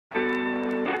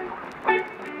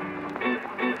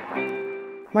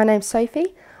My name's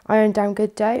Sophie. I own Damn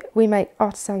Good Dough. We make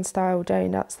artisan style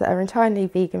donuts that are entirely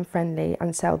vegan friendly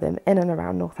and sell them in and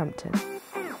around Northampton.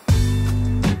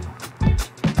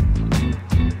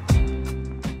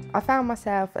 I found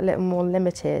myself a little more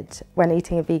limited when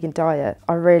eating a vegan diet.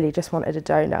 I really just wanted a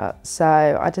donut,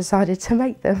 so I decided to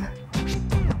make them.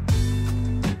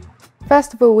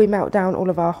 First of all, we melt down all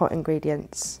of our hot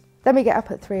ingredients. Then we get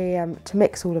up at 3 AM to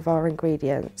mix all of our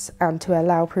ingredients and to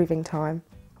allow proving time.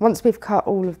 Once we've cut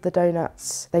all of the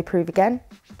donuts, they prove again.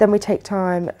 Then we take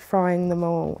time frying them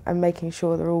all and making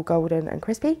sure they're all golden and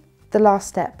crispy. The last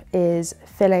step is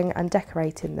filling and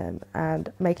decorating them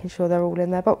and making sure they're all in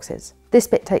their boxes. This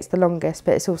bit takes the longest,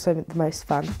 but it's also the most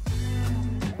fun.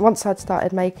 Once I'd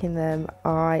started making them,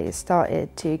 I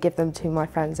started to give them to my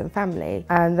friends and family,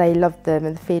 and they loved them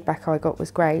and the feedback I got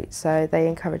was great, so they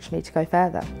encouraged me to go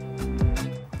further.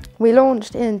 We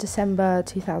launched in December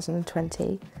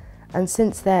 2020, and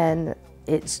since then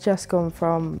it's just gone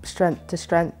from strength to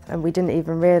strength, and we didn't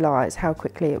even realise how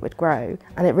quickly it would grow,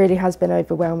 and it really has been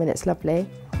overwhelming. It's lovely.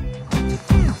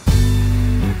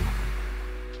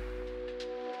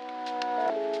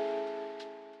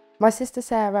 My sister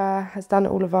Sarah has done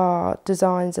all of our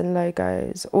designs and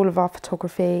logos, all of our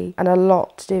photography, and a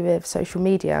lot to do with social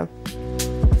media.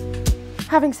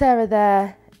 Having Sarah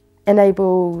there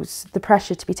enables the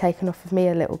pressure to be taken off of me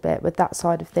a little bit with that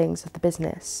side of things of the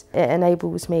business. It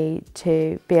enables me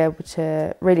to be able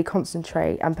to really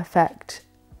concentrate and perfect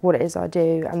what it is I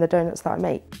do and the donuts that I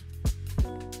make.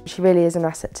 She really is an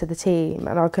asset to the team,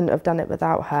 and I couldn't have done it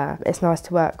without her. It's nice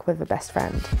to work with a best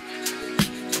friend.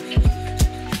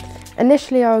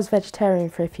 Initially I was vegetarian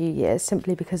for a few years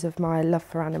simply because of my love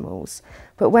for animals,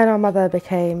 but when our mother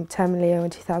became terminally ill in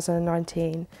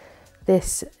 2019,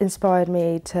 this inspired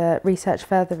me to research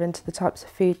further into the types of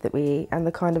food that we eat and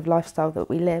the kind of lifestyle that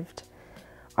we lived.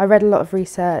 I read a lot of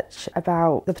research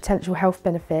about the potential health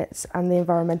benefits and the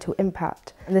environmental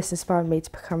impact, and this inspired me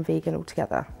to become vegan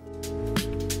altogether.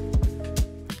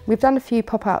 We've done a few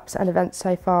pop-ups and events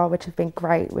so far which have been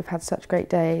great. We've had such great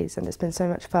days and it's been so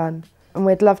much fun. And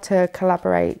we'd love to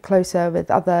collaborate closer with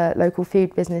other local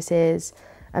food businesses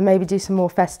and maybe do some more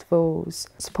festivals,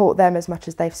 support them as much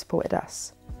as they've supported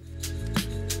us.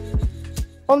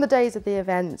 On the days of the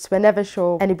events, we're never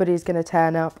sure anybody's going to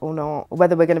turn up or not, or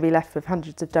whether we're going to be left with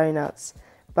hundreds of donuts.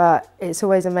 But it's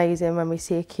always amazing when we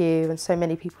see a queue and so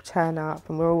many people turn up,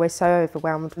 and we're always so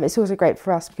overwhelmed. It's also great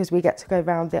for us because we get to go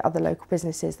around the other local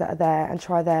businesses that are there and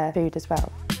try their food as well.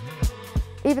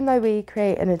 Even though we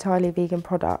create an entirely vegan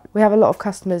product, we have a lot of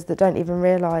customers that don't even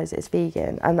realise it's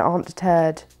vegan and aren't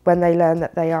deterred when they learn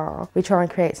that they are. We try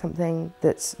and create something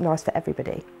that's nice for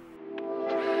everybody.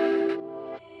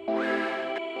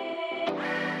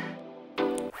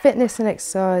 Fitness and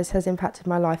exercise has impacted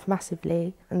my life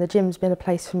massively, and the gym's been a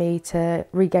place for me to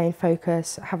regain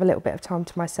focus, have a little bit of time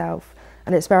to myself,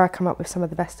 and it's where I come up with some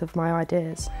of the best of my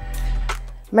ideas.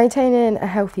 Maintaining a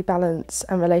healthy balance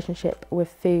and relationship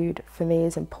with food for me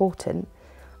is important.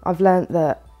 I've learnt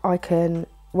that I can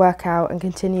work out and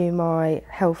continue my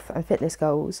health and fitness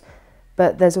goals,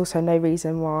 but there's also no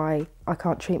reason why I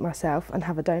can't treat myself and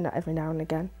have a donut every now and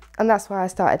again. And that's why I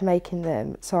started making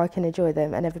them, so I can enjoy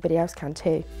them and everybody else can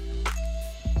too.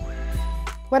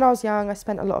 When I was young, I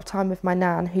spent a lot of time with my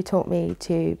nan, who taught me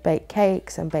to bake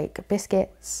cakes and bake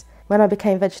biscuits. When I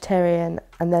became vegetarian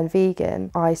and then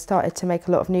vegan, I started to make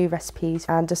a lot of new recipes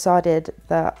and decided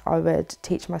that I would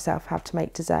teach myself how to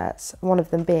make desserts, one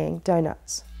of them being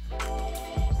donuts.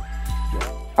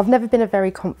 I've never been a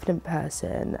very confident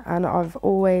person, and I've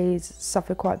always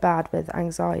suffered quite bad with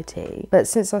anxiety. But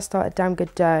since I started Damn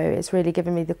Good Dough, it's really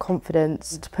given me the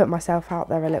confidence to put myself out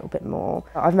there a little bit more.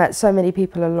 I've met so many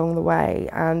people along the way,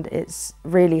 and it's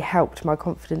really helped my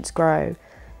confidence grow.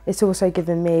 It's also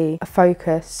given me a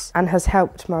focus and has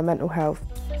helped my mental health.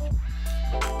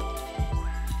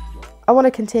 I want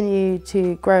to continue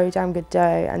to grow Damn Good Dough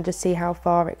and just see how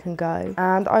far it can go.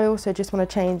 And I also just want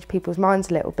to change people's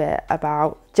minds a little bit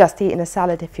about just eating a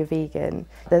salad if you're vegan.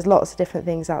 There's lots of different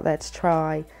things out there to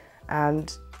try,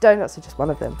 and donuts are just one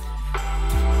of them.